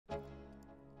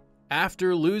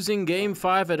After losing Game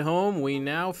 5 at home, we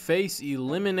now face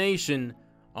elimination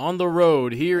on the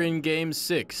road here in Game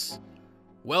 6.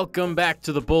 Welcome back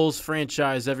to the Bulls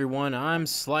franchise, everyone. I'm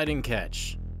Sliding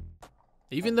Catch.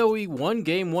 Even though we won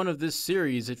Game 1 of this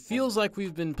series, it feels like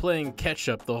we've been playing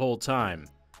catch-up the whole time.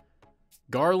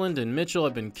 Garland and Mitchell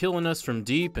have been killing us from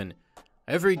deep, and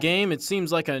every game it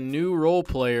seems like a new role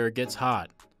player gets hot.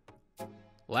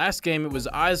 Last game it was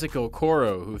Isaac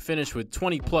Okoro who finished with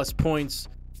 20-plus points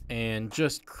and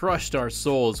just crushed our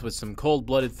souls with some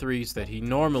cold-blooded threes that he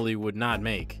normally would not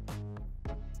make.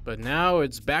 But now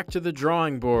it's back to the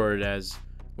drawing board as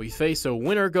we face a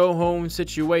win-or-go-home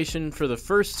situation for the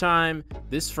first time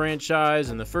this franchise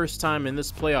and the first time in this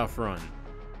playoff run.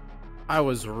 I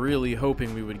was really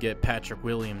hoping we would get Patrick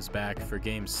Williams back for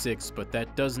Game 6, but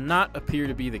that does not appear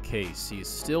to be the case. He is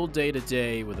still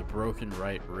day-to-day with a broken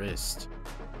right wrist.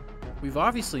 We've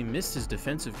obviously missed his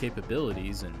defensive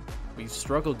capabilities, and we've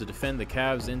struggled to defend the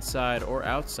Cavs inside or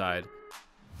outside,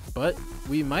 but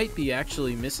we might be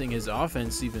actually missing his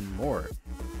offense even more,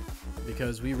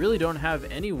 because we really don't have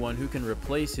anyone who can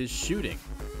replace his shooting.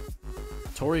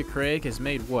 Torrey Craig has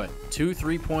made, 2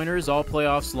 3-pointers all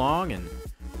playoffs long, and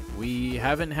we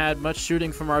haven't had much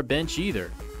shooting from our bench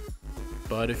either.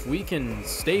 But if we can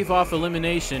stave off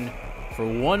elimination for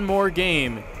one more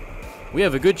game, we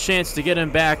have a good chance to get him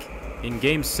back in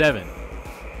Game 7.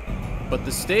 But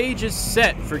the stage is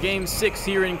set for Game 6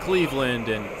 here in Cleveland,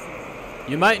 and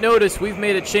you might notice we've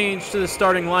made a change to the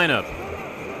starting lineup.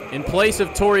 In place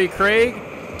of Torrey Craig,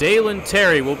 Dalen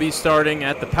Terry will be starting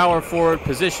at the power forward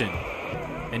position.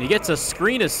 And he gets a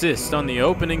screen assist on the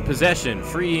opening possession,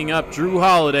 freeing up Jrue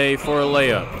Holiday for a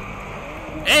layup.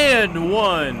 And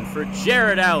one for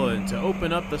Jarrett Allen to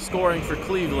open up the scoring for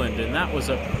Cleveland, and that was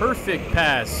a perfect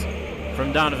pass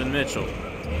from Donovan Mitchell.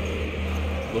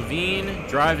 Levine,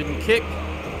 drive and kick.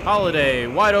 Holiday,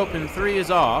 wide open three is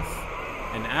off,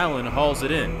 and Allen hauls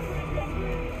it in.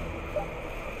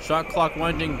 Shot clock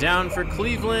winding down for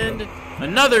Cleveland.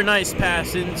 Another nice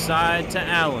pass inside to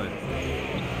Allen.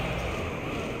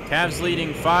 Cavs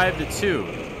leading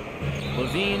 5-2.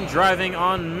 Levine driving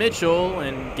on Mitchell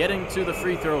and getting to the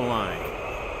free throw line.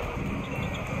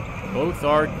 Both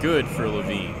are good for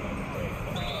Levine.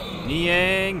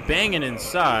 Niang banging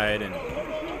inside and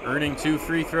earning 2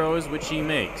 free throws, which he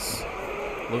makes.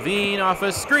 Levine off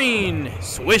a screen,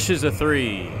 swishes a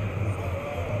 3.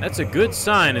 That's a good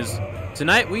sign, as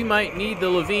tonight we might need the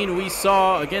Levine we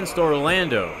saw against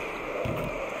Orlando.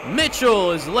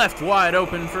 Mitchell is left wide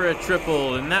open for a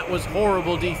triple, and that was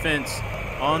horrible defense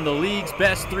on the league's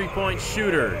best 3-point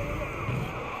shooter.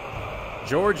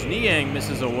 George Niang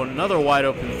misses another wide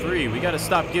open 3. We got to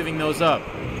stop giving those up.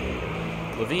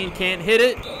 Levine can't hit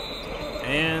it,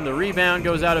 and the rebound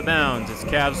goes out of bounds. It's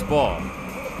Cavs ball.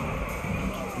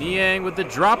 Niang with the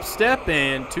drop step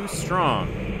and too strong.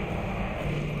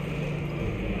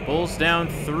 Bulls down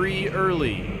 3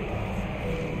 early.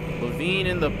 Levine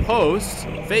in the post,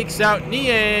 fakes out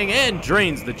Niang and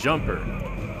drains the jumper.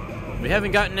 We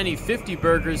haven't gotten any 50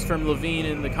 burgers from Levine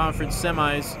in the conference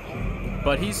semis,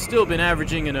 but he's still been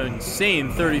averaging an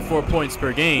insane 34 points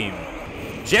per game.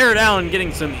 Jarrett Allen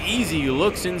getting some easy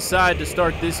looks inside to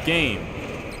start this game.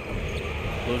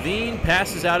 Levine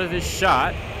passes out of his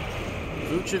shot.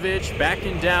 Vucevic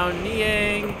backing down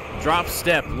Niang. Drop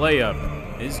step layup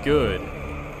is good.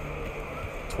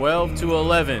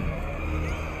 12-11.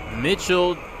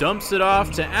 Mitchell dumps it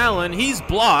off to Allen. He's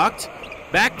blocked.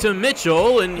 Back to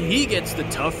Mitchell, and he gets the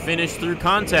tough finish through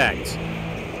contact.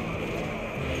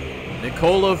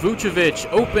 Nikola Vucevic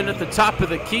open at the top of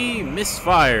the key,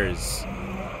 misfires.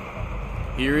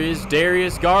 Here is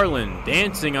Darius Garland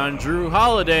dancing on Jrue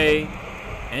Holiday,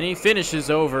 and he finishes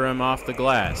over him off the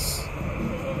glass.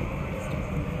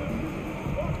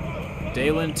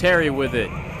 Dalen Terry with it.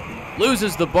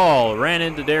 Loses the ball, ran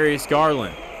into Darius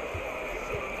Garland.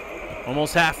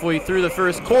 Almost halfway through the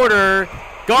first quarter,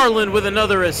 Garland with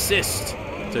another assist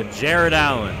to Jarrett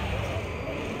Allen.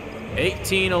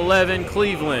 18-11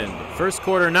 Cleveland. First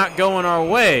quarter not going our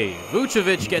way.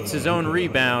 Vucevic gets his own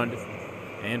rebound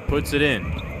and puts it in.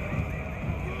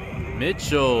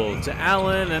 Mitchell to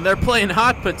Allen, and they're playing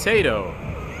hot potato.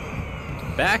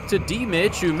 Back to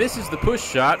D-Mitch, who misses the push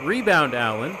shot. Rebound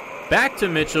Allen. Back to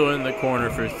Mitchell in the corner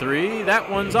for 3. That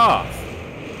one's off.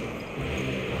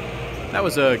 That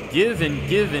was a give and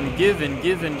give and give and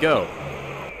give and go.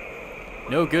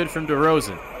 No good from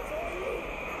DeRozan.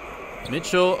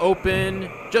 Mitchell open,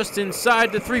 just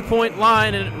inside the 3-point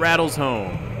line, and it rattles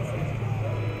home.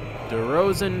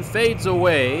 DeRozan fades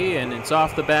away, and it's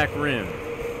off the back rim.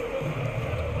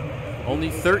 Only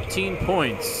 13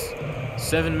 points,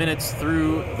 7 minutes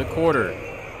through the quarter.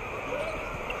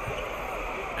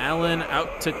 Allen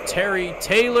out to Terry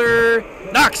Taylor.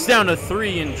 Knocks down a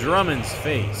 3 in Drummond's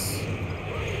face.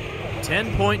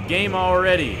 10-point game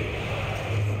already.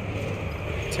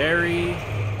 Terry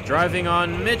driving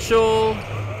on Mitchell.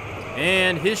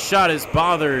 And his shot is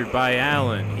bothered by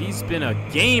Allen. He's been a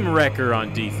game wrecker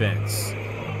on defense.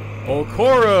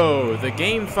 Okoro, the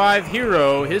Game 5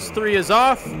 hero, his 3 is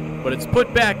off, but it's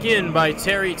put back in by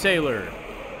Terry Taylor.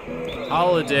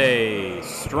 Holiday,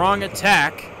 strong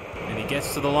attack, and he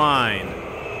gets to the line.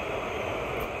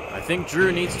 I think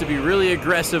Drew needs to be really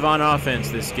aggressive on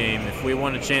offense this game if we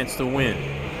want a chance to win.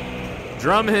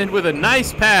 Drummond with a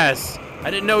nice pass.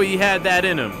 I didn't know he had that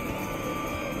in him.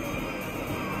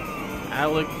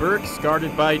 Alec Burks,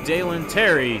 guarded by Dalen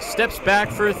Terry, steps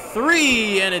back for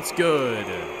 3, and it's good.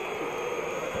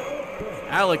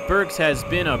 Alec Burks has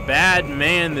been a bad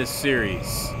man this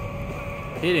series,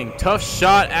 hitting tough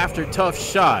shot after tough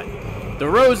shot.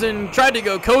 DeRozan tried to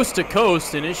go coast to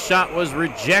coast, and his shot was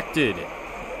rejected.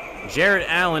 Jarrett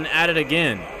Allen at it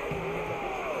again.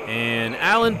 And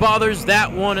Allen bothers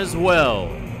that one as well.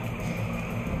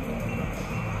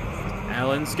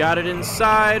 Allen's got it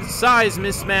inside. Size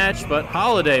mismatch, but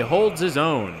Holiday holds his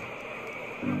own.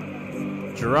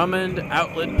 Drummond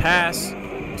outlet pass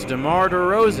to DeMar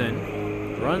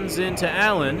DeRozan. Runs into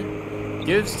Allen.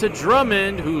 Gives to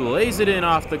Drummond, who lays it in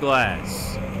off the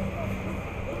glass.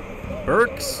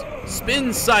 Burks,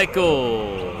 spin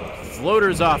cycle.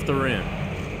 Floaters off the rim.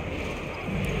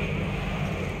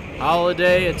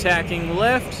 Holiday attacking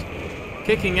left.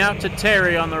 Kicking out to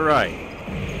Terry on the right.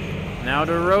 Now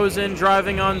DeRozan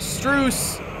driving on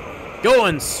Strus,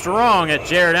 going strong at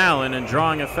Jarrett Allen and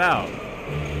drawing a foul.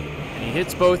 And he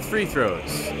hits both free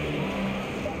throws.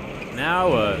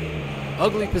 Now a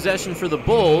ugly possession for the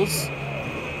Bulls.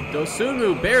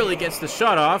 Dosunmu barely gets the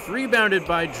shot off, rebounded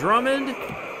by Drummond,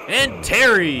 and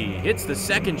Terry hits the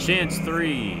second chance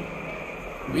 3.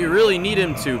 We really need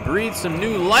him to breathe some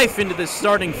new life into this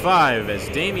starting 5 as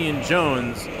Damian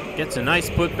Jones gets a nice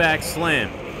putback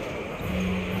slam.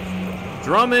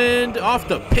 Drummond off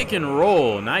the pick and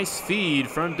roll. Nice feed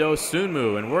from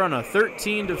Dosunmu, and we're on a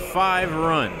 13-5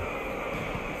 run.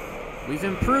 We've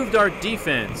improved our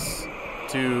defense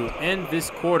to end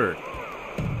this quarter,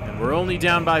 and we're only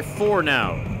down by 4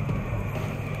 now.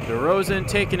 DeRozan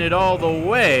taking it all the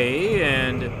way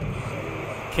and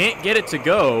can't get it to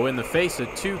go in the face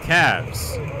of 2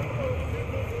 Cavs.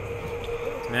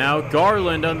 Now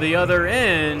Garland on the other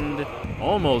end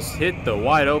almost hit the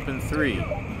wide open 3.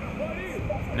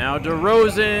 Now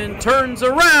DeRozan turns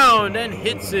around and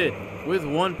hits it with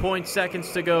 1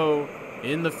 seconds to go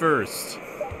in the first.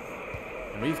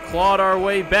 And we've clawed our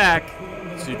way back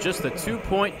to just a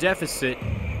 2-point deficit.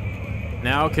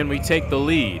 Now can we take the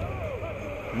lead?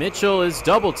 Mitchell is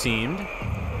double teamed,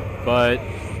 but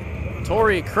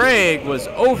Torrey Craig was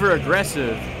over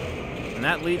aggressive, and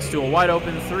that leads to a wide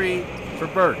open 3 for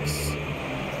Burks.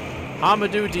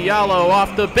 Hamidou Diallo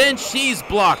off the bench. He's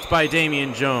blocked by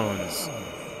Damian Jones.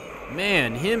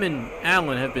 Man, him and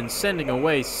Allen have been sending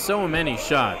away so many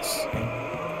shots.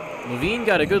 Levine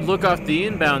got a good look off the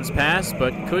inbounds pass,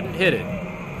 but couldn't hit it.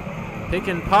 Pick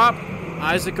and pop,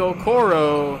 Isaac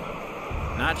Okoro.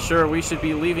 Not sure we should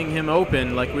be leaving him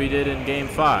open like we did in Game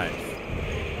 5.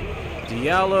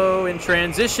 Diallo in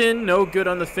transition, no good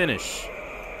on the finish.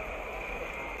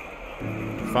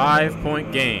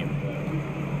 5-point game.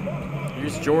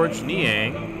 Here's George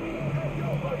Niang.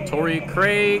 Torrey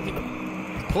Craig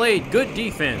played good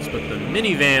defense, but the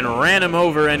minivan ran him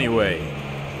over anyway.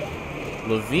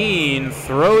 Levine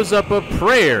throws up a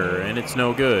prayer, and it's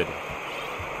no good.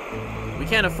 We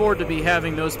can't afford to be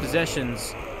having those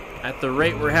possessions at the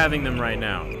rate we're having them right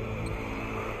now.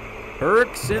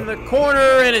 Burks in the corner,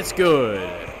 and it's good.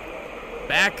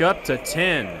 Back up to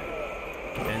 10.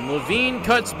 And Levine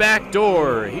cuts back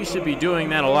door. He should be doing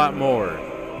that a lot more.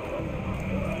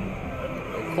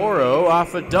 Okoro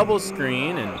off a double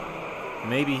screen, and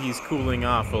maybe he's cooling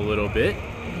off a little bit.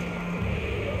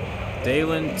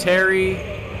 Dalen Terry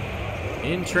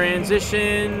in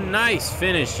transition. Nice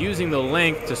finish using the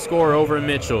length to score over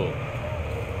Mitchell.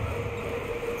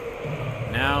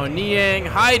 Now Niang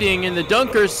hiding in the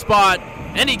dunker's spot,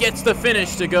 and he gets the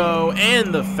finish to go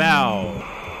and the foul.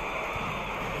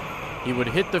 He would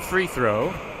hit the free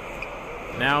throw.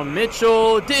 Now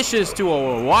Mitchell dishes to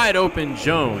a wide open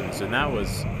Jones, and that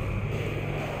was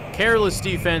careless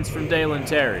defense from Dalen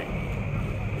Terry.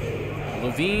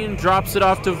 Levine drops it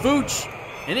off to Vooch,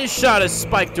 and his shot is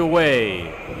spiked away.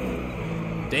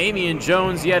 Damian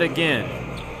Jones yet again.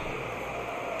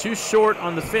 Too short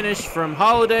on the finish from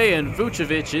Holiday, and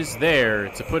Vucevic is there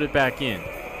to put it back in.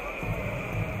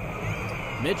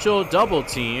 Mitchell double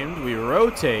teamed. We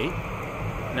rotate.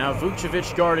 Now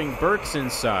Vucevic guarding Burks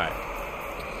inside.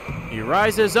 He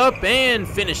rises up and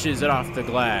finishes it off the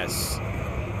glass.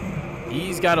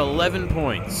 He's got 11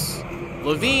 points.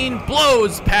 Levine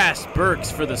blows past Burks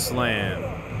for the slam.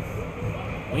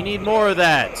 We need more of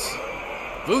that.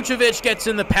 Vucevic gets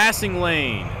in the passing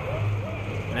lane.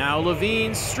 Now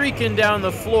Levine streaking down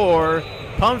the floor,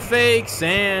 pump fakes,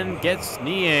 and gets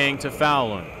Niang to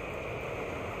foul him.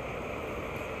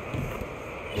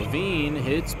 Levine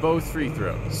hits both free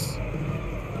throws.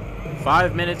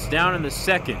 5 minutes down in the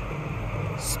second.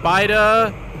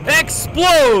 Spida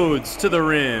explodes to the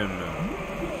rim.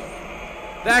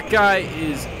 That guy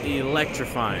is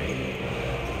electrifying.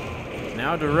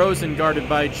 Now DeRozan guarded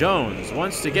by Jones.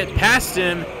 Wants to get past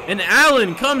him, and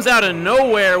Allen comes out of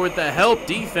nowhere with the help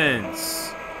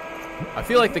defense. I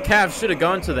feel like the Cavs should have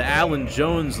gone to the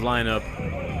Allen-Jones lineup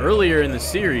earlier in the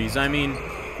series. I mean,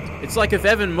 it's like if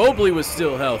Evan Mobley was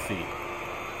still healthy.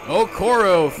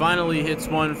 Okoro finally hits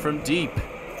one from deep.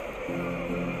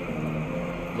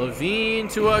 Levine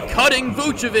to a cutting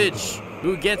Vucevic,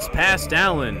 who gets past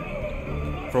Allen.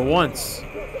 For once.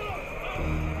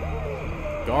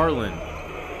 Garland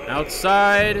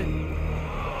outside,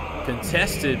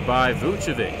 contested by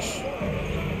Vucevic.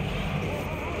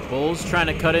 Bulls trying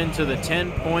to cut into the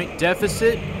 10-point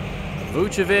deficit.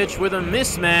 Vucevic with a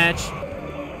mismatch,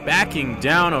 backing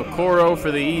down Okoro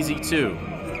for the easy two.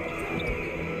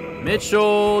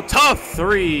 Mitchell, tough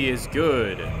three is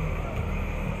good.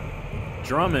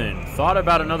 Drummond thought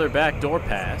about another backdoor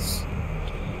pass.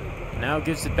 Now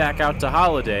gives it back out to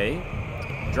Holiday.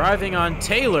 Driving on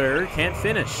Taylor, can't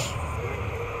finish.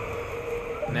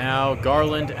 Now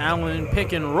Garland, Allen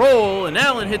pick and roll, and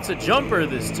Allen hits a jumper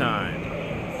this time.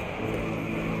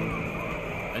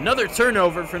 Another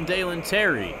turnover from Dalen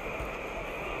Terry.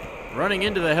 Running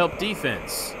into the help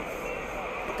defense.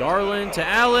 Garland to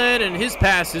Allen, and his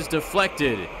pass is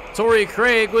deflected. Torrey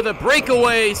Craig with a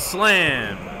breakaway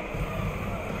slam.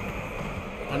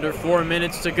 Under 4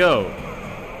 minutes to go.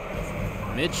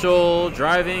 Mitchell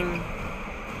driving,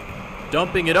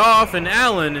 dumping it off, and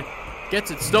Allen gets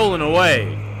it stolen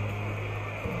away.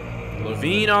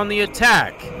 Levine on the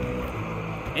attack,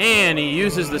 and he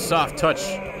uses the soft touch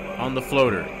on the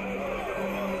floater.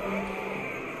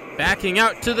 Backing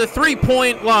out to the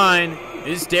three-point line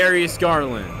is Darius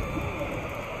Garland.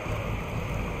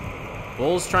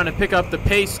 Bulls trying to pick up the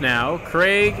pace now.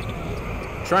 Craig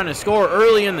trying to score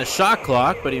early in the shot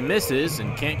clock, but he misses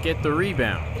and can't get the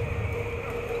rebound.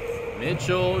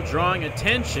 Mitchell drawing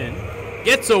attention,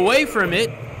 gets away from it,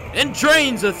 and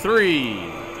drains a three.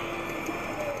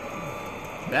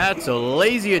 That's a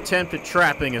lazy attempt at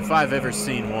trapping if I've ever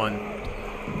seen one.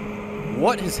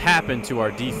 What has happened to our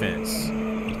defense?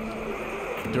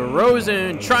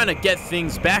 DeRozan trying to get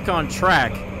things back on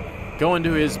track, going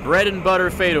to his bread and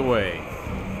butter fadeaway.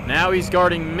 Now he's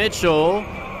guarding Mitchell,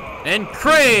 and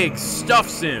Craig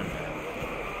stuffs him.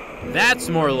 That's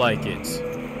more like it.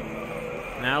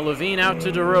 Now Levine out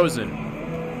to DeRozan.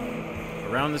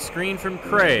 Around the screen from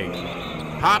Craig.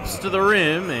 Hops to the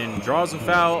rim and draws a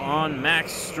foul on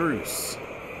Max Strus.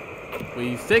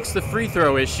 We fixed the free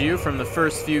throw issue from the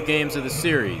first few games of the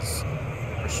series.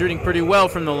 We're shooting pretty well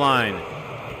from the line.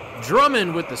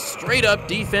 Drummond with the straight-up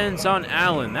defense on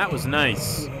Allen. That was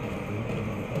nice.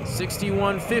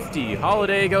 61-50.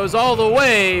 Holiday goes all the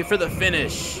way for the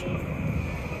finish.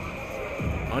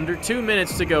 Under 2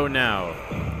 minutes to go now.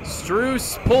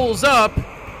 Strus pulls up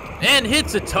and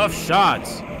hits a tough shot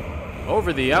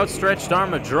over the outstretched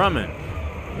arm of Drummond.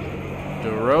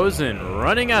 DeRozan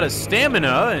running out of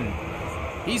stamina, and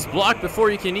he's blocked before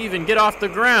he can even get off the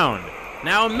ground.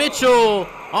 Now Mitchell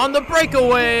on the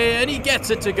breakaway, and he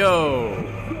gets it to go.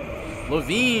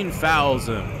 Levine fouls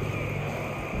him.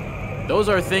 Those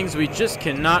are things we just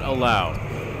cannot allow.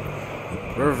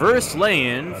 Reverse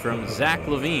lay-in from Zach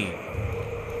LaVine.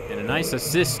 And a nice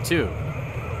assist, too.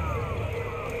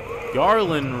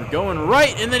 Garland going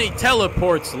right, and then he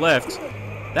teleports left.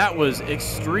 That was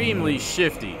extremely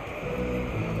shifty.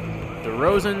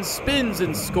 DeRozan spins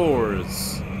and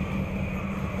scores.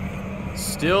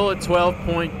 Still a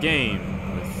 12-point game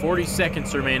with 40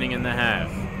 seconds remaining in the half.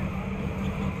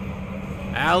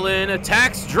 Allen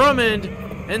attacks Drummond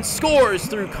and scores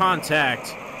through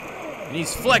contact. And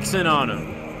he's flexing on him.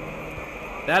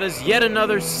 That is yet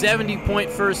another 70-point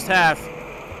first half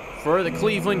for the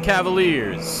Cleveland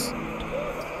Cavaliers.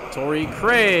 Torrey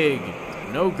Craig,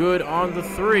 no good on the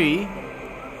three,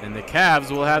 and the Cavs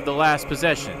will have the last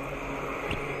possession.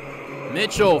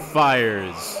 Mitchell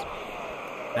fires.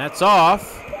 That's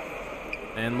off,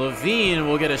 and Levine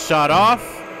will get a shot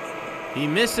off. He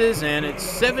misses, and it's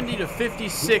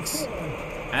 70-56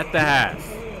 at the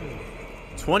half.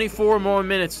 24 more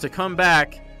minutes to come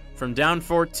back from down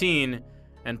 14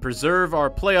 and preserve our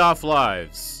playoff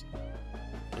lives.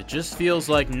 It just feels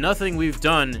like nothing we've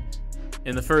done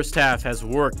in the first half has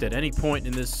worked at any point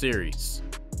in this series.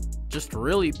 Just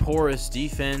really porous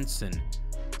defense and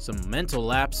some mental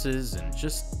lapses and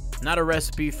just not a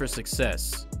recipe for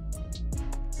success.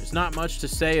 There's not much to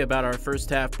say about our first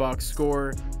half box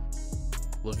score.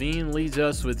 LaVine leads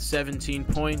us with 17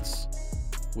 points.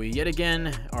 We yet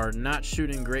again are not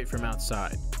shooting great from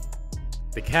outside.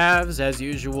 The Cavs, as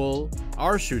usual,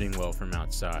 are shooting well from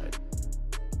outside.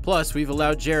 Plus, we've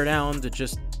allowed Jarrett Allen to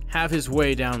just have his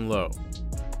way down low.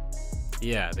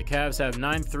 Yeah, the Cavs have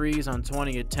 9 threes on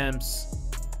 20 attempts.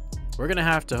 We're going to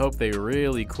have to hope they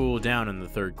really cool down in the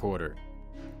third quarter.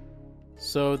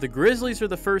 So the Grizzlies are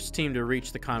the first team to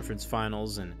reach the conference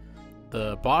finals, and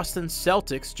the Boston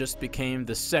Celtics just became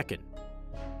the second.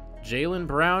 Jaylen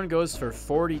Brown goes for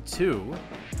 42,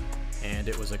 and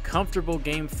it was a comfortable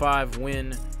Game 5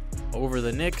 win over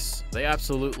the Knicks. They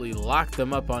absolutely locked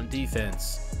them up on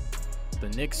defense. The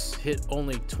Knicks hit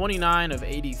only 29 of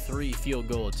 83 field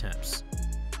goal attempts.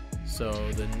 So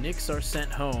the Knicks are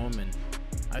sent home, and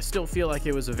I still feel like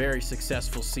it was a very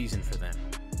successful season for them.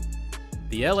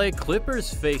 The LA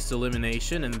Clippers faced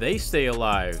elimination, and they stay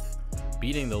alive,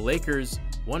 beating the Lakers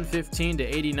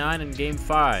 115-89 in Game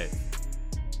 5.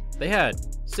 They had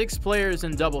 6 players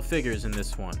in double figures in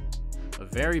this one. A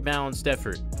very balanced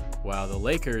effort, while the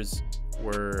Lakers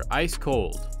were ice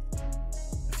cold.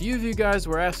 A few of you guys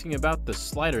were asking about the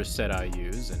slider set I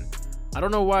use, and I don't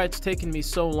know why it's taken me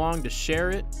so long to share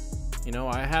it. You know,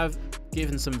 I have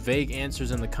given some vague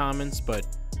answers in the comments, but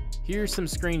here's some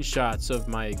screenshots of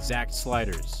my exact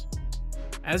sliders.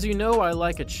 As you know, I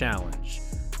like a challenge,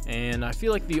 and I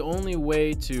feel like the only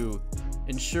way to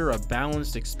ensure a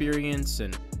balanced experience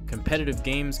and competitive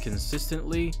games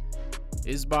consistently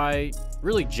is by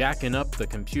really jacking up the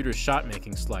computer shot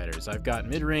making sliders. I've got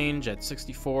mid-range at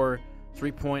 64,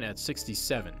 3-point at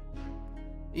 67.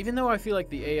 Even though I feel like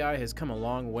the AI has come a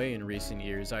long way in recent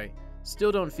years, I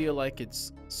still don't feel like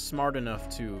it's smart enough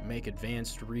to make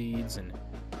advanced reads and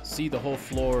see the whole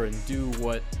floor and do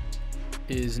what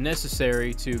is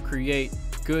necessary to create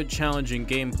good challenging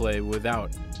gameplay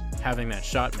without having that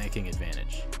shot making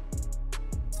advantage.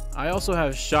 I also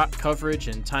have shot coverage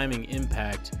and timing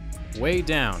impact way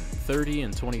down, 30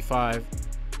 and 25.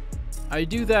 I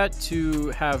do that to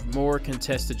have more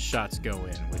contested shots go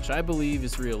in, which I believe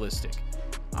is realistic.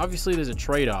 Obviously there's a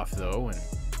trade-off though, and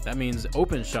that means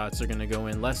open shots are going to go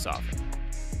in less often.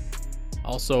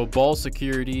 Also, ball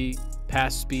security,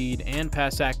 pass speed, and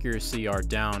pass accuracy are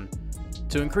down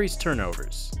to increase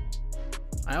turnovers.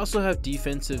 I also have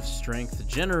defensive strength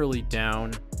generally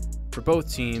down for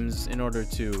both teams in order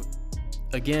to,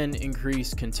 again,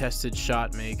 increase contested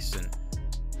shot makes, and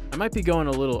I might be going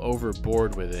a little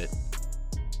overboard with it.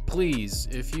 Please,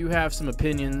 if you have some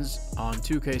opinions on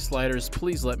 2K sliders,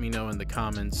 please let me know in the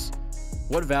comments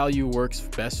what value works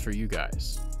best for you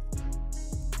guys.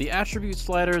 The attribute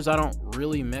sliders I don't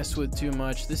really mess with too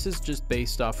much. This is just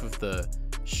based off of the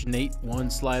Snate 1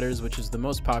 sliders, which is the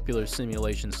most popular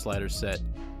simulation slider set.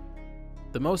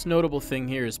 The most notable thing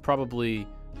here is probably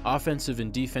offensive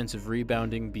and defensive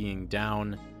rebounding being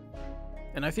down,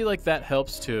 and I feel like that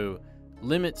helps to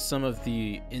limit some of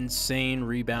the insane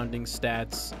rebounding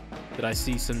stats that I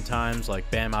see sometimes, like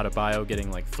Bam Adebayo getting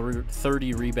like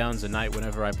 30 rebounds a night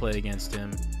whenever I play against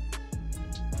him.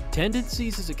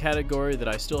 Tendencies is a category that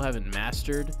I still haven't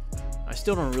mastered. I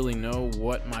still don't really know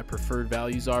what my preferred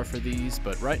values are for these,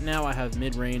 but right now I have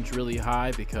mid-range really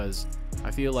high because I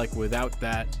feel like without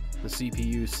that, the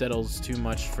CPU settles too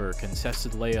much for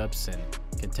contested layups and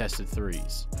contested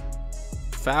threes.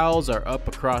 Fouls are up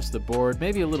across the board,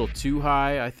 maybe a little too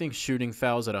high. I think shooting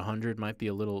fouls at 100 might be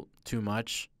a little too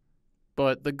much.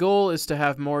 But the goal is to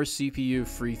have more CPU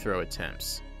free throw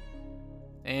attempts.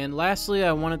 And lastly,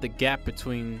 I wanted the gap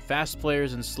between fast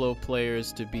players and slow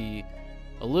players to be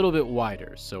a little bit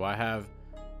wider. So I have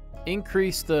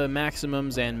increased the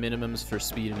maximums and minimums for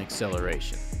speed and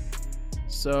acceleration.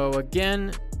 So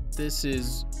again, this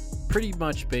is pretty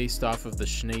much based off of the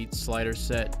Snate slider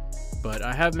set, but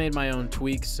I have made my own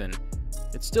tweaks and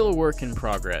it's still a work in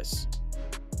progress.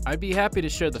 I'd be happy to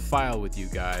share the file with you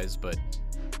guys, but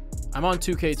I'm on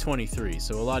 2K23,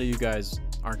 so a lot of you guys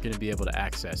aren't going to be able to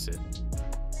access it.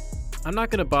 I'm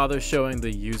not going to bother showing the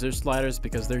user sliders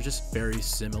because they're just very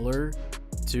similar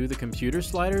to the computer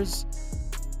sliders.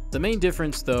 The main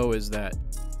difference though is that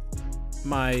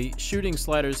my shooting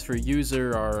sliders for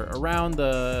user are around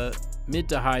the mid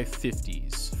to high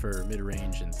 50s for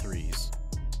mid-range and threes.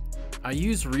 I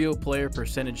use real player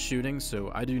percentage shooting,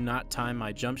 so I do not time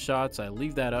my jump shots. I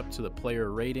leave that up to the player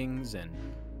ratings and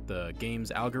the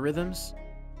game's algorithms.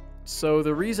 So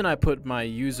the reason I put my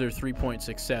user three-point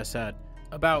success at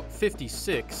about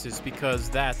 56 is because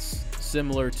that's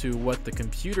similar to what the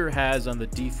computer has on the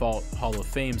default Hall of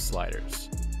Fame sliders.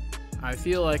 I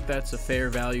feel like that's a fair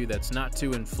value that's not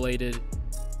too inflated,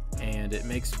 and it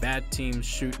makes bad teams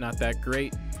shoot not that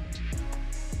great.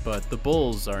 But the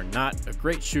Bulls are not a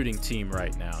great shooting team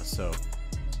right now, so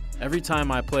every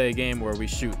time I play a game where we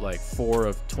shoot like 4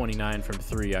 of 29 from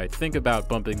 3, I think about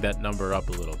bumping that number up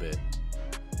a little bit.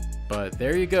 But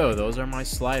there you go, those are my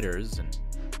sliders, and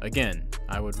again,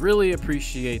 I would really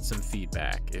appreciate some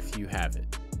feedback if you have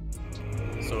it.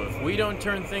 So if we don't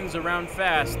turn things around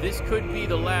fast, this could be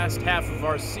the last half of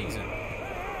our season.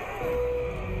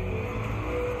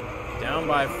 Down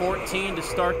by 14 to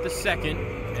start the second,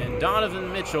 and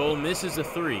Donovan Mitchell misses a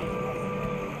 3.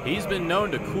 He's been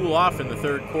known to cool off in the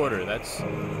third quarter. That's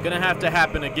gonna have to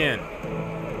happen again.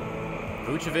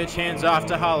 Vucevic hands off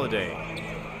to Holiday.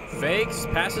 Fakes,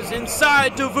 passes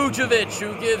inside to Vucevic,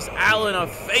 who gives Allen a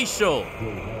facial.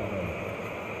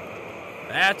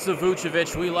 That's the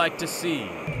Vucevic we like to see,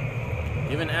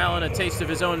 giving Allen a taste of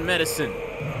his own medicine.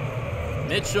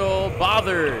 Mitchell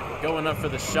bothered, going up for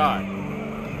the shot.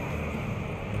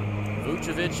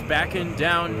 Vucevic backing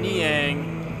down Niang.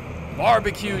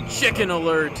 Barbecue chicken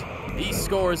alert. He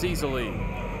scores easily.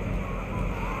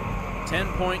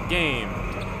 10-point game.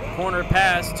 Corner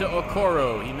pass to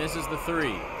Okoro. He misses the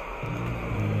 3.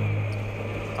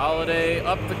 Holiday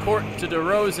up the court to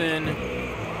DeRozan.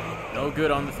 No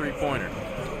good on the three-pointer.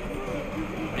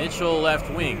 Mitchell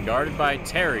left wing, guarded by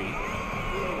Terry.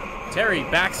 Terry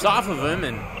backs off of him,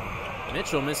 and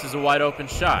Mitchell misses a wide-open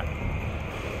shot.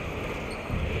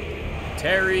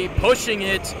 Terry pushing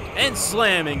it and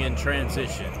slamming in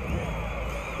transition.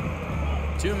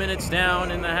 2 minutes down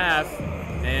in the half,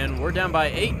 and we're down by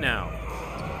 8 now.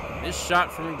 This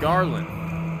shot from Garland.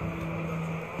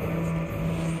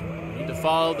 Need to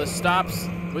follow the stops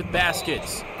with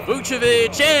baskets.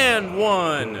 Vucevic and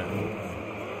 1.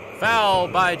 Foul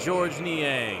by George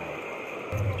Niang.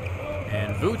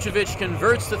 And Vucevic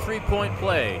converts the three-point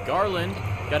play. Garland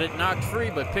got it knocked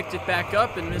free, but picked it back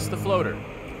up and missed the floater.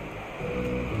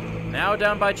 Now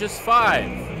down by just 5.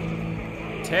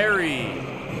 Terry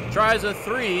tries a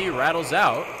 3, rattles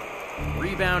out.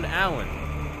 Rebound Allen.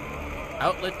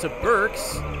 Outlet to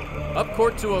Burks. Up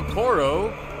court to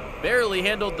Okoro. Barely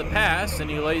handled the pass, and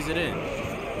he lays it in.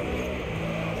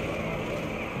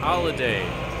 Holiday.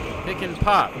 Pick and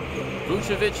pop.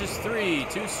 Vucevic's 3,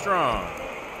 too strong.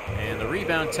 And the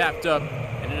rebound tapped up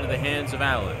and into the hands of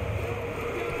Allen.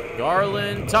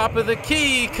 Garland, top of the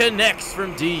key, connects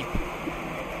from deep.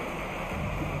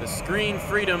 The screen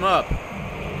freed him up.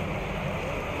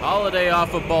 Holiday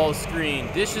off a ball screen.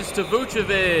 Dishes to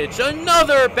Vucevic.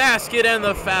 Another basket and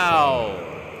the foul.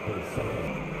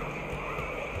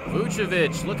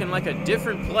 Vucevic looking like a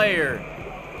different player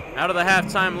out of the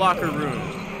halftime locker room.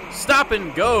 Stop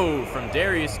and go from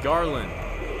Darius Garland.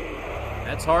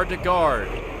 That's hard to guard.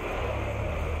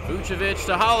 Vucevic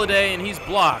to Holiday, and he's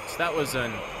blocked. That was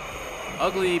an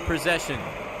ugly possession.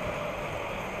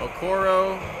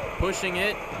 Okoro pushing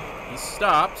it. He's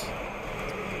stopped.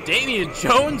 Damian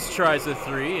Jones tries a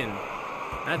 3, and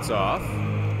that's off.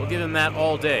 We'll give him that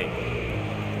all day.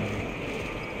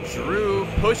 Drew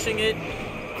pushing it,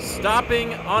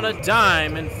 stopping on a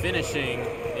dime, and finishing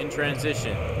in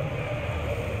transition.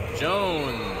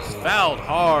 Jones fouled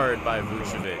hard by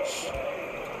Vucevic.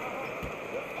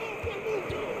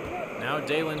 Now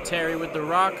Dalen Terry with the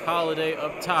rock, Holiday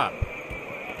up top.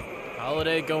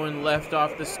 Holiday going left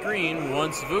off the screen,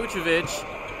 wants Vucevic.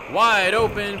 Wide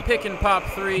open, pick and pop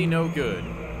 3, no good.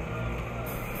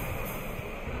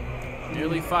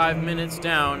 Nearly 5 minutes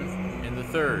down in the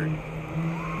third.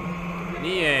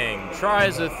 Niang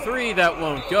tries a 3 that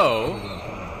won't go,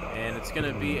 and it's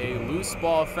going to be a loose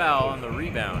ball foul on the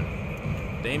rebound.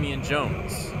 Damian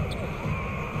Jones.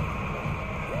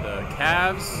 The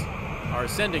Cavs are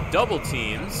sending double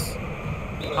teams.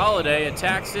 Holiday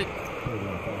attacks it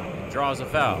and draws a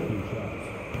foul.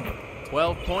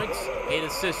 12 points, 8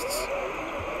 assists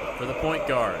for the point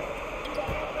guard.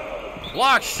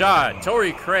 Block shot.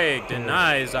 Torrey Craig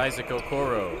denies Isaac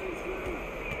Okoro.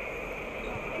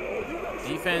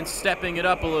 Defense stepping it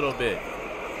up a little bit.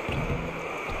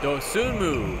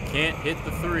 Dosunmu can't hit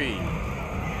the 3.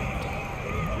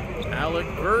 Alec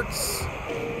Burks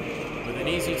with an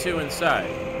easy 2 inside.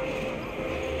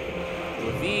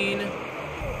 Levine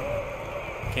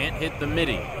can't hit the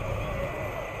midi.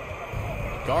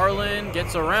 Garland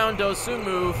gets around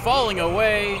Dosunmu, falling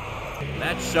away.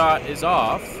 That shot is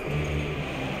off.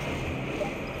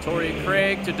 Torrey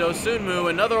Craig to Dosunmu.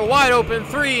 Another wide open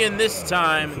three, and this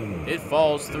time it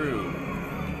falls through.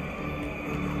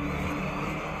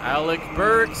 Alec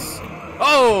Burks.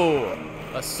 Oh!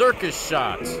 A circus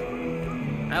shot.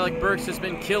 Alec Burks has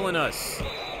been killing us.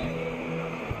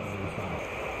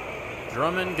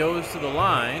 Drummond goes to the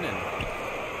line and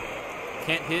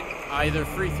can't hit either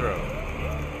free throw.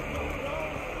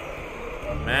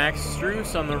 Max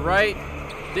Strus on the right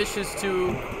dishes to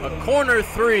a corner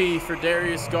three for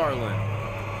Darius Garland.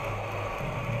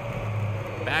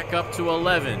 Back up to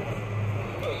 11.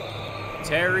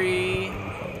 Terry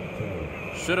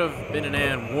should have been an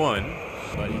and one,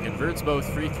 but he converts both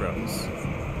free throws.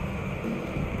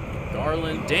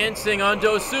 Garland dancing on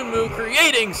Dosunmu,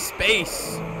 creating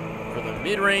space for the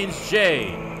mid-range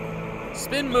J.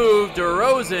 Spin move,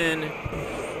 DeRozan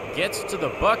gets to the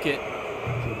bucket,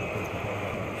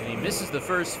 and he misses the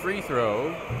first free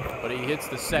throw, but he hits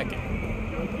the second.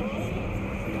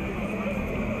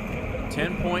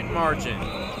 10-point margin.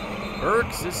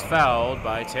 Burks is fouled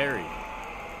by Terry.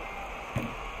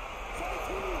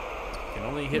 Can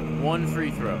only hit one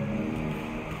free throw.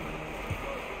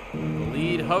 The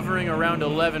lead hovering around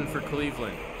 11 for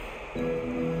Cleveland.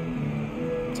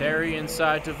 Terry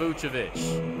inside to Vucevic.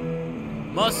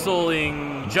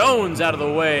 Muscling Jones out of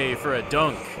the way for a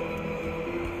dunk.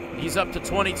 He's up to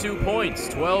 22 points,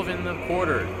 12 in the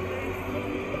quarter.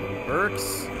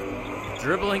 Burks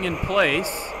dribbling in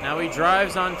place. Now he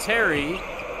drives on Terry,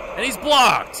 and he's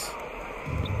blocked.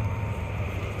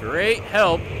 Great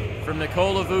help from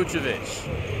Nikola Vucevic.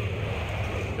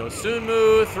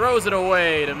 Dosunmu throws it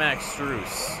away to Max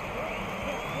Strus.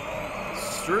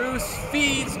 Strus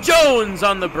feeds Jones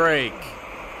on the break.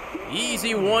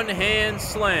 Easy one-hand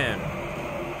slam.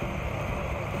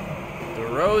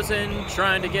 DeRozan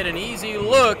trying to get an easy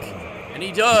look, and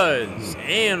he does.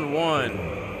 And one.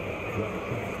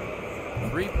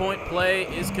 Three-point play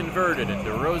is converted, and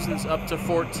DeRozan's up to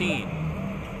 14.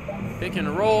 Pick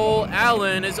and roll.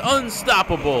 Allen is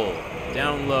unstoppable.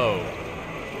 Down low.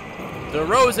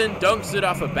 DeRozan dunks it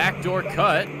off a backdoor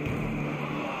cut.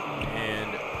 And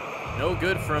no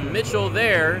good from Mitchell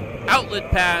there.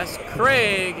 Outlet pass.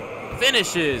 Craig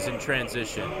finishes in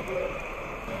transition.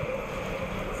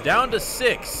 Down to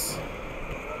 6.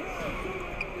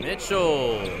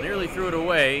 Mitchell nearly threw it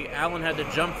away. Allen had to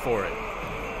jump for it.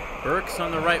 Burks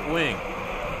on the right wing.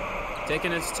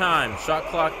 Taking his time. Shot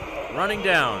clock running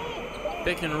down.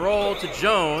 Pick and roll to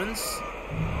Jones.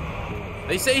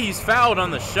 They say he's fouled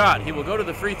on the shot. He will go to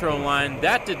the free throw line.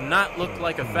 That did not look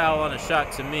like a foul on a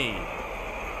shot to me.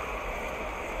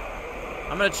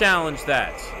 I'm going to challenge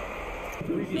that.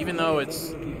 Even though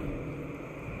it's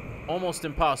almost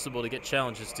impossible to get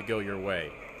challenges to go your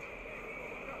way.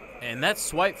 And that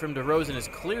swipe from DeRozan is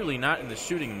clearly not in the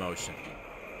shooting motion.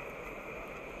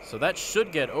 So that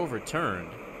should get overturned.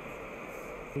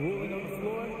 The ruling on the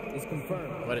floor is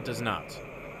confirmed. But it does not.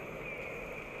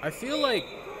 I feel like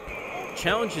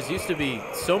challenges used to be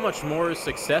so much more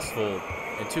successful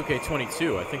in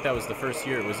 2K22. I think that was the first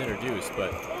year it was introduced,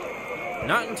 but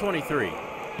not in 23.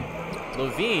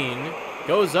 Levine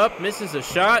goes up, misses a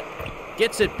shot,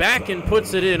 gets it back and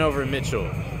puts it in over Mitchell.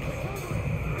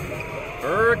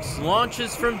 Burks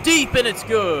launches from deep, and it's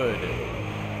good.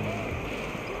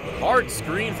 Hard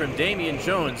screen from Damian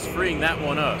Jones, freeing that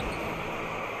one up.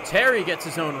 Terry gets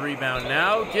his own rebound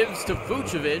now, gives to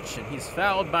Vucevic, and he's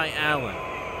fouled by Allen.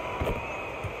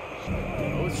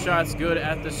 Both shots good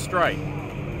at the stripe.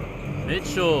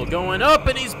 Mitchell going up,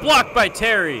 and he's blocked by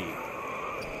Terry.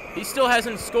 He still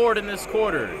hasn't scored in this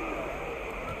quarter.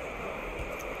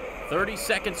 30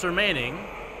 seconds remaining.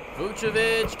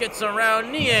 Vucevic gets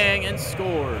around Niang and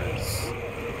scores.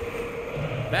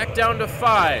 Back down to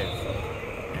 5.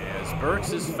 As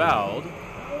Burks is fouled.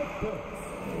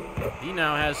 He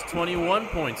now has 21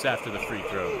 points after the free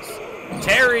throws.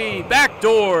 Terry,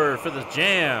 backdoor for the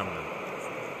jam.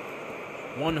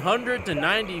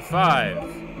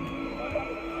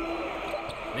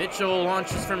 100-95. Mitchell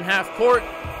launches from half court.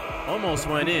 Almost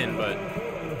went in, but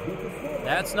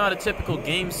that's not a typical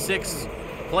Game 6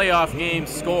 playoff game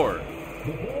score.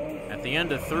 At the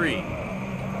end of 3.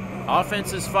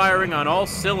 Offense is firing on all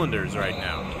cylinders right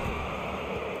now.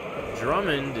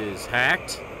 Drummond is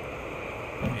hacked,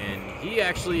 and he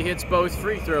actually hits both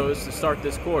free throws to start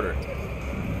this quarter.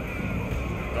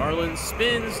 Garland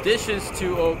spins, dishes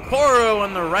to Okoro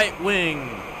on the right wing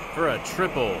for a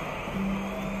triple.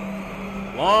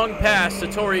 Long pass to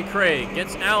Torrey Craig.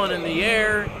 Gets Allen in the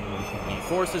air. He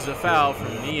forces a foul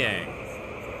from Niang.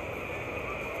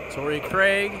 Torrey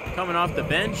Craig coming off the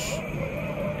bench,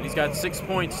 and he's got 6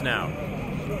 points now.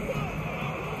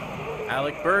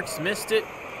 Alec Burks missed it.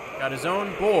 Got his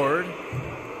own board.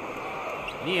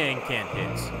 Niang can't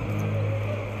hit.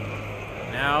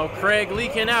 Now Craig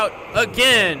leaking out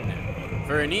again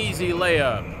for an easy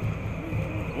layup.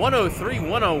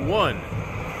 103-101.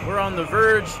 We're on the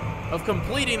verge of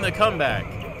completing the comeback.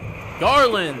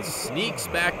 Garland sneaks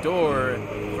back door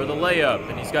for the layup,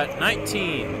 and he's got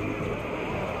 19.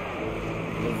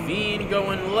 Levine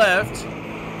going left,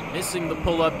 missing the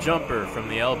pull-up jumper from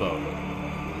the elbow.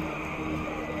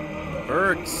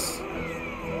 Burks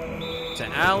to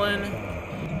Allen,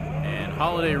 and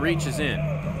Holiday reaches in.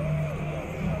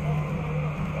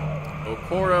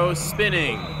 Okoro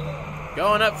spinning,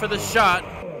 going up for the shot,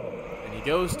 and he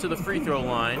goes to the free throw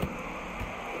line,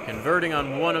 converting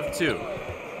on 1 of 2.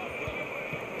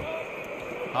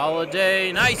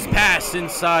 Holiday, nice pass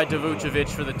inside to Vucevic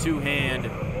for the two-hand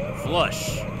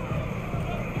flush.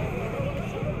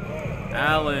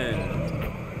 Allen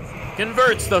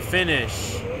converts the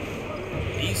finish.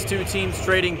 These two teams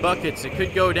trading buckets. It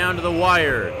could go down to the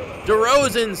wire.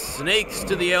 DeRozan snakes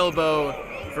to the elbow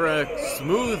for a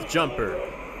smooth jumper.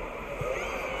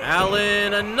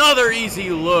 Allen, another easy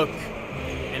look,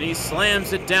 and he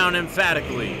slams it down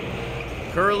emphatically.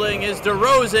 Curling is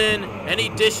DeRozan, and he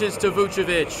dishes to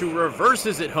Vucevic, who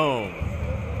reverses it home.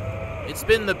 It's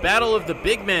been the battle of the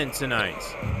big men tonight.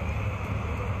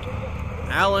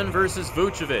 Allen versus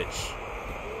Vucevic.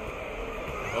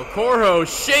 Okoro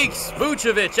shakes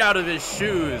Vucevic out of his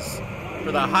shoes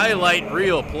for the highlight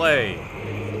reel play.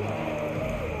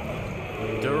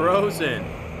 DeRozan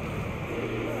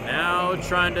now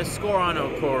trying to score on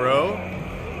Okoro,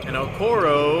 and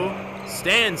Okoro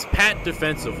stands pat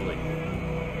defensively.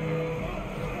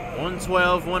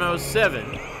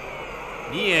 112-107.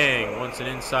 Niang wants an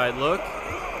inside look.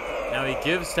 Now he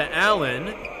gives to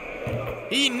Allen.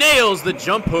 He nails the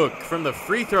jump hook from the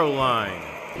free throw line.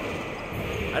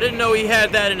 I didn't know he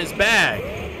had that in his bag.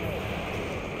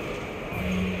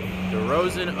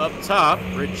 DeRozan up top,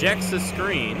 rejects the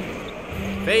screen,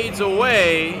 fades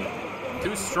away,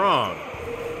 too strong.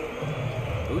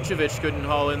 Vucevic couldn't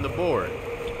haul in the board.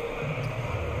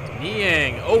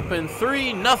 Niang, open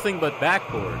three, nothing but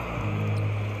backboard.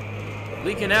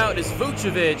 Leaking out is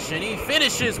Vucevic, and he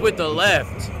finishes with the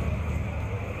left.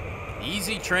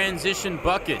 Easy transition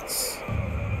buckets.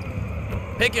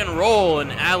 Pick and roll,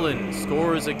 and Allen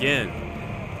scores again.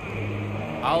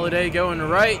 Holiday going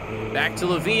right, back to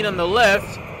Levine on the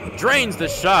left, drains the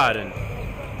shot, and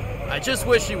I just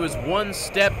wish he was one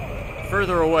step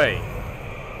further away.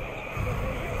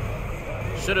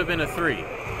 Should have been a 3,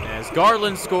 as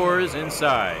Garland scores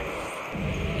inside.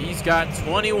 He's got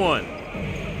 21.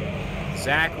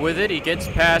 Zach with it, he gets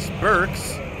past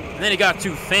Burks, and then he got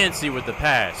too fancy with the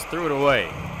pass, threw it away.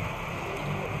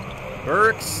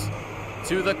 Burks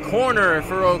to the corner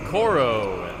for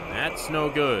Okoro, and that's no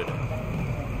good.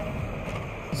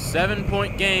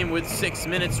 7-point game with 6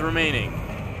 minutes remaining.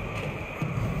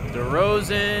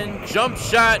 DeRozan, jump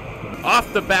shot,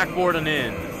 off the backboard and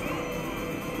in.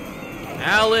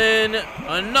 Allen,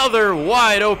 another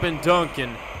wide open dunk,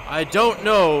 and I don't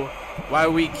know why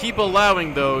we keep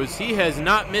allowing those. He has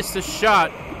not missed a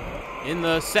shot in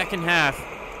the second half.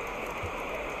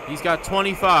 He's got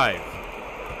 25.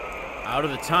 Out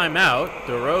of the timeout,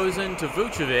 DeRozan to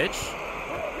Vucevic,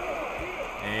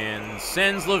 and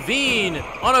sends Levine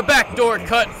on a backdoor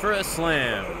cut for a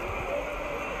slam.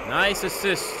 Nice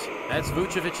assist. That's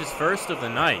Vucevic's first of the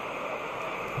night.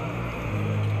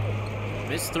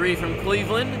 Missed 3 from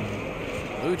Cleveland.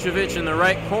 Vucevic in the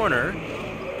right corner.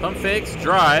 Pump fakes,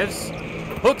 drives,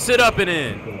 hooks it up and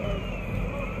in.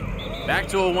 Back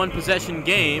to a one-possession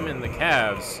game, and the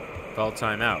Cavs call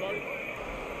timeout.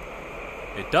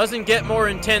 It doesn't get more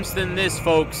intense than this,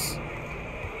 folks.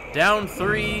 Down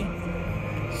 3,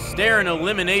 staring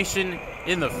elimination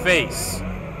in the face.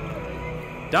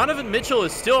 Donovan Mitchell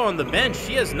is still on the bench.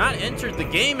 He has not entered the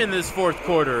game in this fourth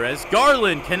quarter as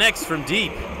Garland connects from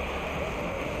deep.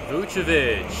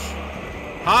 Vucevic,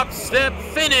 hop, step,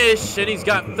 finish, and he's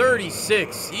got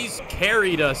 36. He's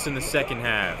carried us in the second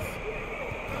half.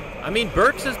 I mean,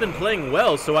 Burks has been playing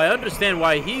well, so I understand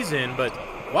why he's in, but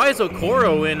why is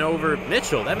Okoro in over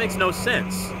Mitchell? That makes no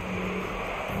sense.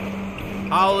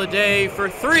 Holiday for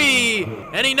 3,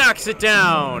 and he knocks it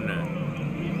down.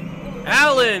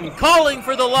 Allen calling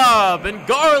for the lob, and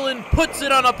Garland puts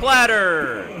it on a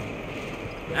platter.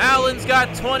 Allen's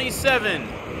got 27.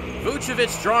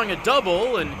 Vucevic drawing a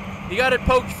double, and he got it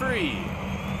poked free.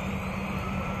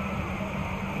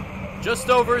 Just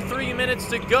over 3 minutes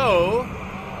to go.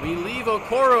 We leave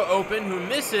Okoro open, who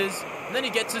misses, and then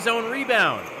he gets his own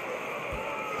rebound.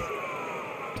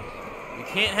 We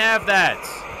can't have that.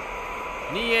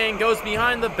 Niang goes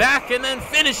behind the back and then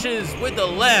finishes with the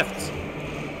left.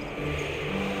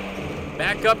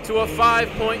 back up to a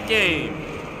 5-point game.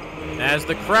 As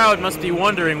the crowd must be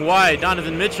wondering why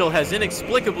Donovan Mitchell has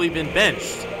inexplicably been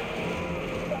benched.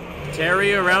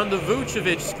 Terry around the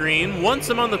Vucevic screen, wants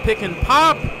him on the pick and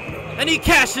pop, and he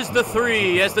cashes the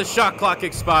three as the shot clock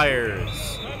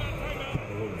expires.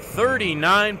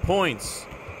 39 points.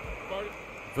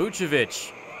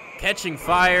 Vucevic catching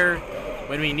fire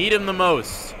when we need him the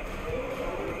most.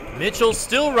 Mitchell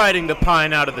still riding the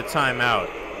pine out of the timeout.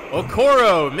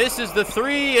 Okoro misses the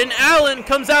three, and Allen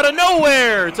comes out of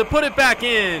nowhere to put it back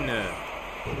in.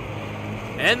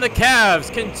 And the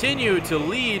Cavs continue to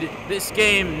lead this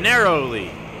game narrowly.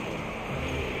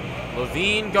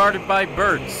 LaVine guarded by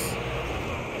Burks.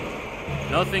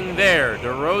 Nothing there.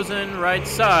 DeRozan right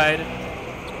side.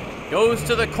 Goes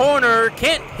to the corner.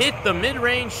 Can't hit the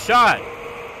mid-range shot.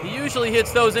 He usually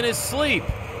hits those in his sleep.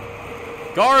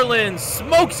 Garland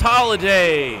smokes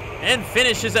Holiday and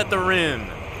finishes at the rim.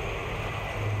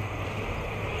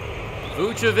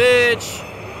 Vucevic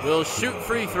will shoot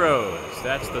free throws.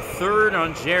 That's the third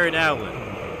on Jared Allen.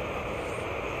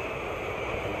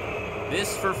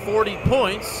 This for 40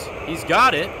 points. He's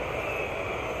got it.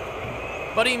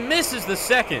 But he misses the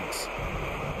second.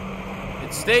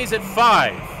 It stays at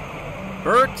 5.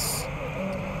 Burks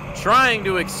trying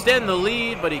to extend the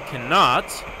lead, but he cannot.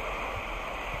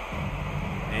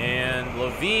 And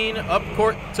LaVine up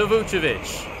court to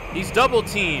Vucevic. He's double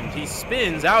teamed. He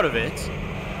spins out of it.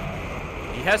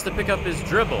 He has to pick up his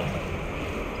dribble.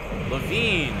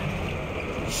 LaVine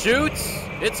shoots.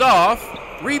 It's off.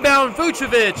 Rebound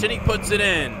Vucevic, and he puts it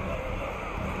in.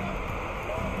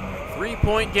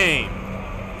 3-point game.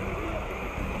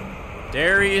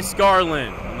 Darius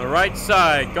Garland on the right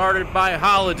side, guarded by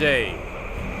Holiday.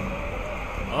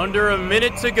 Under a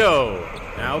minute to go.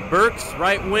 Now Burks,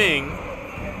 right wing.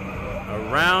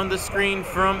 Around the screen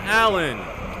from Allen.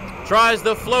 Tries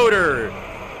the floater.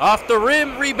 Off the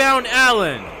rim, rebound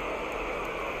Allen.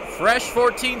 Fresh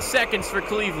 14 seconds for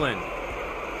Cleveland.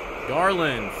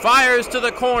 Garland fires to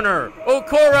the corner.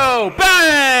 Okoro,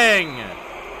 bang!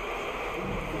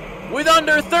 With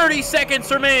under 30 seconds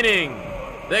remaining,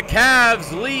 the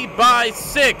Cavs lead by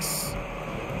 6.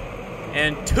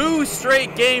 And 2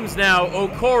 straight games now,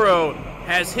 Okoro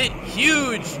has hit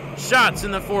huge shots in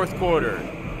the fourth quarter.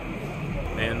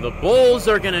 And the Bulls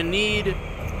are going to need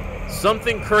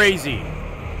something crazy.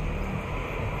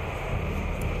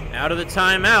 Out of the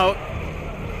timeout,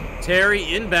 Terry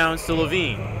inbounds to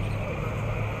LaVine.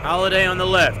 Holiday on the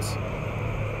left.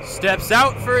 Steps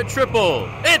out for a triple.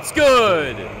 It's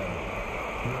good!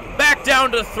 Back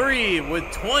down to 3 with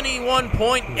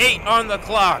 21.8 on the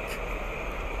clock.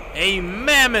 A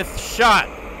mammoth shot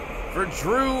for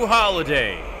Drew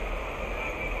Holiday.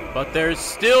 But there's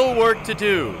still work to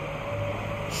do.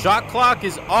 Shot clock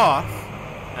is off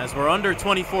as we're under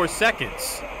 24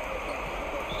 seconds.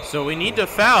 So we need to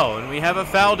foul, and we have a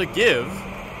foul to give.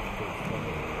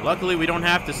 Luckily, we don't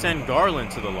have to send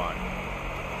Garland to the line.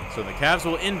 So the Cavs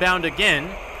will inbound again.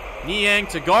 Niang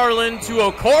to Garland to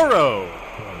Okoro.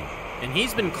 And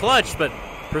he's been clutch, but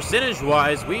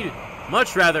percentage-wise, we'd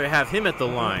much rather have him at the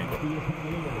line.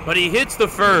 But he hits the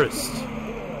first.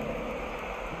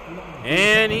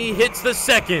 And he hits the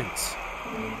second.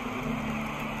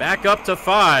 Back up to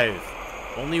 5.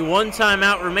 Only one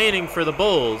timeout remaining for the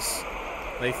Bulls.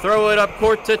 They throw it up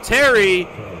court to Terry.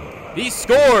 He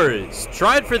scores.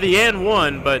 Tried for the and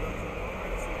one, but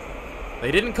they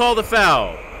didn't call the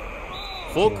foul.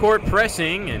 Full court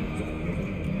pressing, and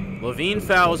LaVine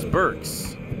fouls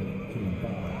Burks.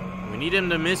 We need him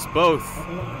to miss both.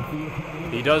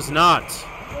 He does not.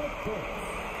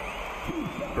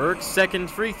 Burks' second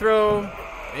free throw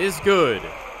is good.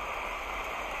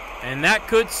 And that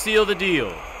could seal the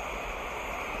deal.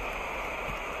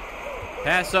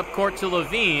 Pass up court to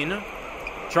LaVine.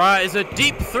 Tries a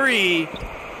deep 3.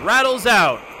 Rattles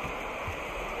out.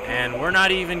 And we're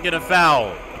not even going to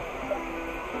foul.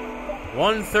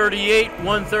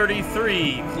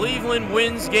 138-133. Cleveland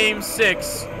wins Game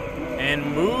 6 and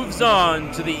moves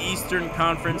on to the Eastern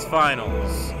Conference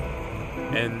Finals.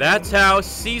 And that's how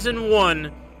Season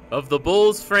 1 of the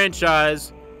Bulls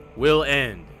franchise will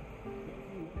end.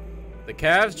 The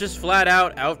Cavs just flat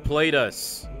out outplayed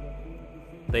us.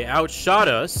 They outshot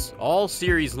us all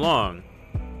series long,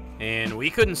 and we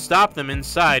couldn't stop them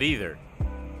inside either.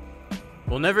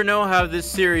 We'll never know how this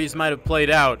series might have played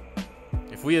out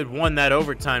if we had won that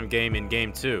overtime game in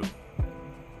Game 2.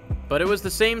 But it was the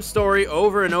same story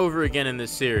over and over again in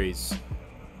this series.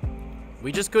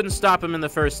 We just couldn't stop him in the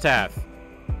first half.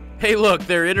 Hey look,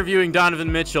 they're interviewing Donovan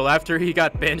Mitchell after he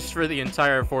got benched for the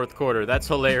entire fourth quarter. That's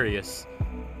hilarious.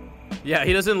 Yeah,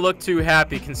 he doesn't look too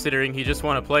happy considering he just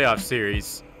won a playoff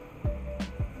series.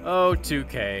 Oh,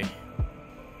 2K.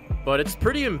 But it's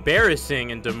pretty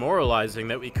embarrassing and demoralizing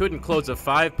that we couldn't close a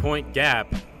 5-point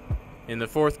gap in the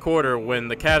fourth quarter when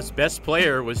the Cavs' best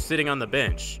player was sitting on the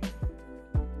bench.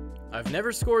 I've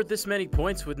never scored this many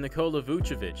points with Nikola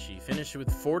Vucevic. He finished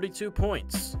with 42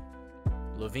 points.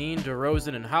 Levine,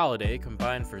 DeRozan, and Holiday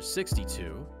combined for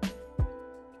 62.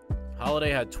 Holiday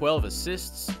had 12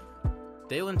 assists.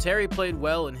 Dalen Terry played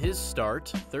well in his start,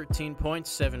 13 points,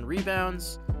 7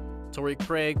 rebounds. Torrey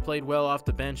Craig played well off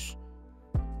the bench.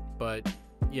 But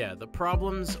yeah, the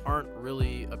problems aren't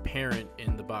really apparent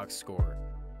in the box score.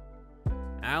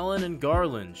 Allen and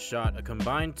Garland shot a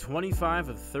combined 25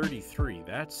 of 33.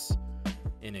 That's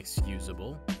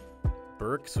inexcusable.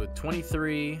 Burks with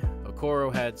 23,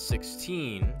 Okoro had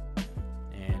 16,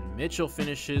 and Mitchell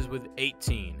finishes with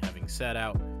 18, having sat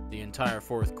out the entire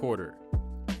fourth quarter.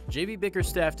 JB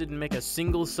Bickerstaff didn't make a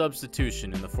single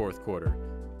substitution in the fourth quarter.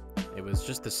 It was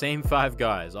just the same 5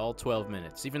 guys, all 12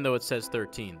 minutes, even though it says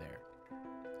 13 there.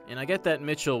 And I get that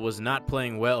Mitchell was not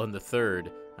playing well in the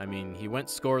third. I mean, he went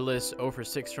scoreless, 0 for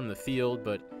 6 from the field,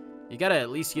 but you gotta at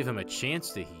least give him a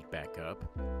chance to heat back up.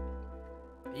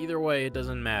 Either way, it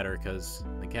doesn't matter, because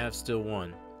the Cavs still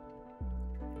won.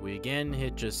 We again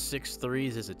hit just 6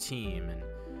 threes as a team, and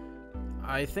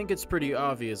I think it's pretty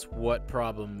obvious what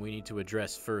problem we need to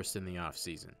address first in the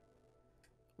offseason.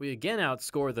 We again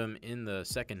outscore them in the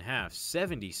second half,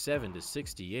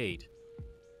 77-68,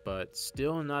 but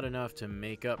still not enough to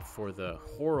make up for the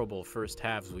horrible first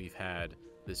halves we've had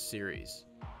this series.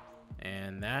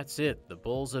 And that's it. The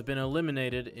Bulls have been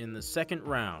eliminated in the second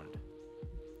round.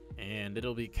 And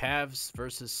it'll be Cavs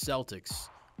versus Celtics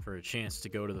for a chance to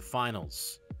go to the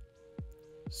finals.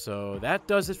 So that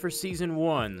does it for Season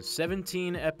 1.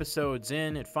 17 episodes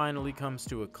in, it finally comes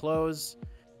to a close.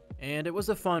 And it was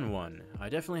a fun one. I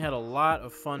definitely had a lot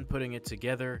of fun putting it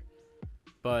together.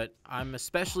 But I'm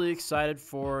especially excited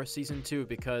for Season 2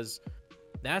 because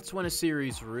that's when a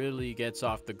series really gets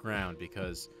off the ground,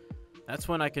 because that's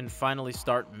when I can finally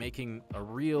start making a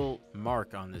real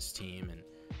mark on this team and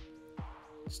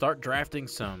start drafting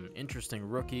some interesting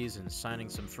rookies and signing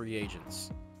some free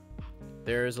agents.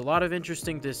 There's a lot of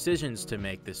interesting decisions to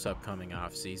make this upcoming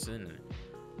offseason.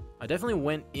 I definitely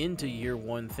went into year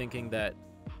 1 thinking that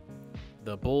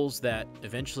the Bulls that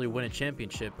eventually win a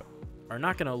championship are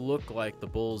not going to look like the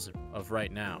Bulls of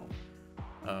right now.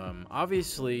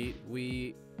 Obviously,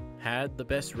 we had the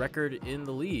best record in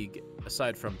the league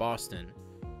aside from Boston,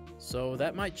 so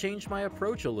that might change my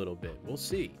approach a little bit. We'll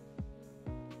see.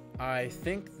 I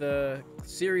think the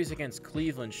series against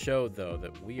Cleveland showed, though,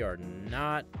 that we are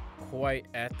not quite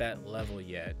at that level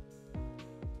yet.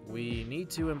 We need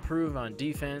to improve on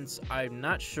defense. I'm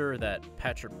not sure that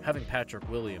having Patrick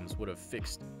Williams would have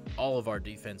fixed all of our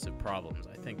defensive problems.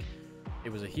 I think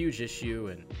it was a huge issue,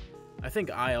 and I think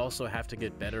I also have to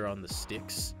get better on the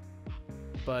sticks.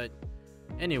 But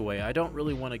anyway, I don't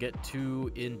really want to get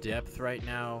too in-depth right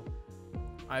now.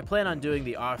 I plan on doing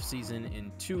the off-season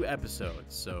in 2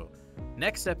 episodes, so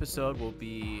next episode will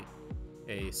be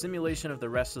a simulation of the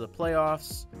rest of the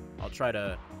playoffs. I'll try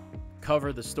to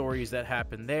cover the stories that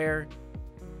happened there,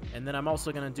 and then I'm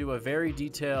also going to do a very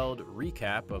detailed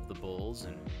recap of the Bulls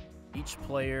and each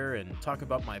player and talk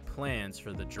about my plans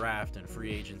for the draft and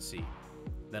free agency.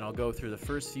 Then I'll go through the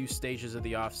first few stages of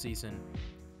the offseason,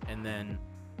 and then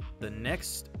the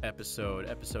next episode,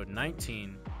 episode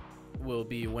 19, will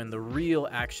be when the real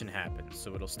action happens.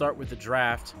 So it'll start with the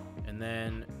draft, and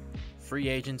then free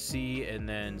agency, and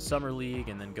then summer league,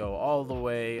 and then go all the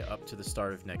way up to the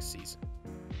start of next season.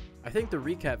 I think the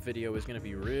recap video is going to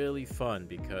be really fun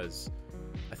because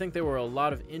I think there were a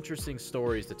lot of interesting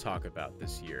stories to talk about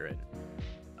this year, and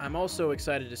I'm also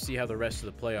excited to see how the rest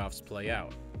of the playoffs play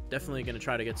out. Definitely going to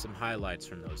try to get some highlights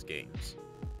from those games.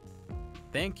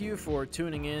 Thank you for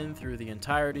tuning in through the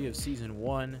entirety of Season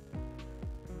 1.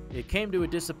 It came to a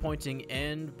disappointing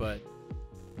end, but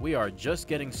we are just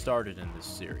getting started in this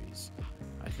series.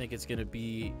 I think it's going to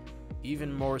be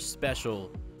even more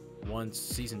special once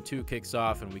Season 2 kicks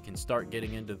off and we can start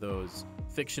getting into those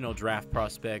fictional draft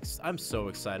prospects. I'm so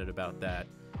excited about that.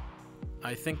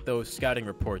 I think those scouting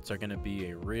reports are going to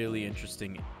be a really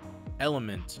interesting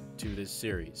element to this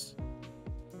series.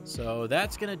 So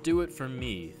that's going to do it for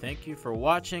me. Thank you for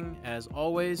watching. As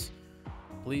always,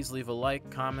 please leave a like,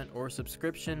 comment, or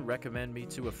subscription. Recommend me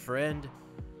to a friend.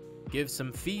 Give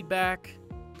some feedback.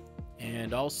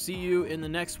 And I'll see you in the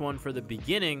next one for the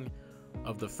beginning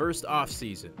of the first off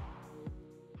season.